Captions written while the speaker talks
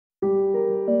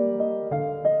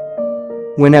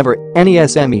Whenever any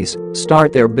SMEs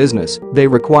start their business, they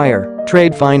require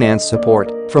trade finance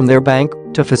support from their bank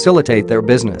to facilitate their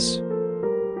business.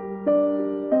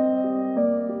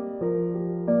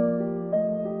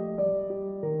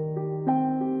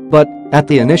 But at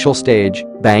the initial stage,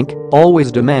 bank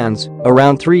always demands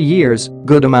around 3 years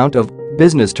good amount of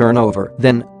business turnover.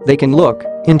 Then they can look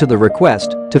into the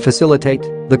request to facilitate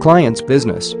the client's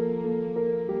business.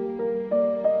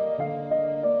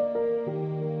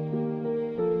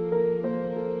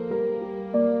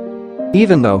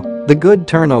 Even though the good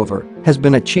turnover has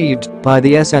been achieved by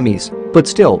the SMEs, but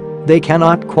still, they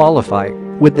cannot qualify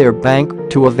with their bank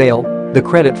to avail the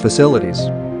credit facilities.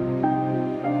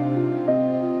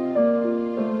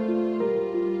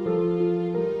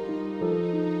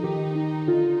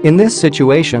 In this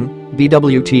situation,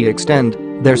 BWT extend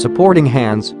their supporting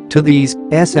hands to these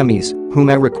SMEs who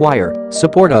may require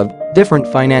support of different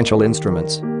financial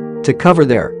instruments to cover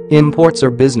their imports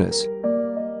or business.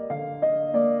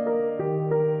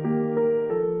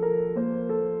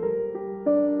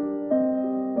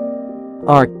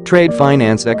 Our trade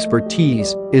finance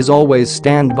expertise is always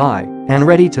standby and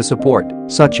ready to support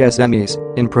such SMEs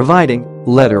in providing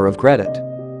letter of credit,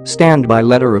 standby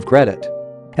letter of credit,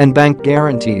 and bank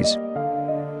guarantees.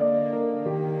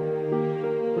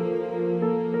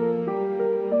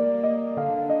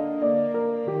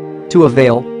 To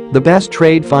avail the best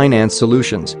trade finance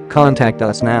solutions, contact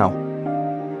us now.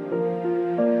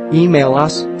 Email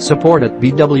us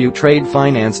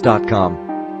support@bwtradefinance.com.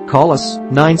 Call us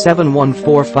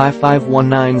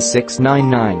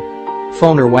 9714551969.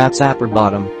 Phone or WhatsApp or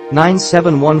bottom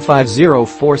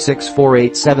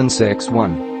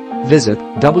 9715046487761. Visit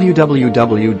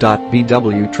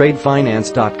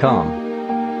www.bwtradefinance.com.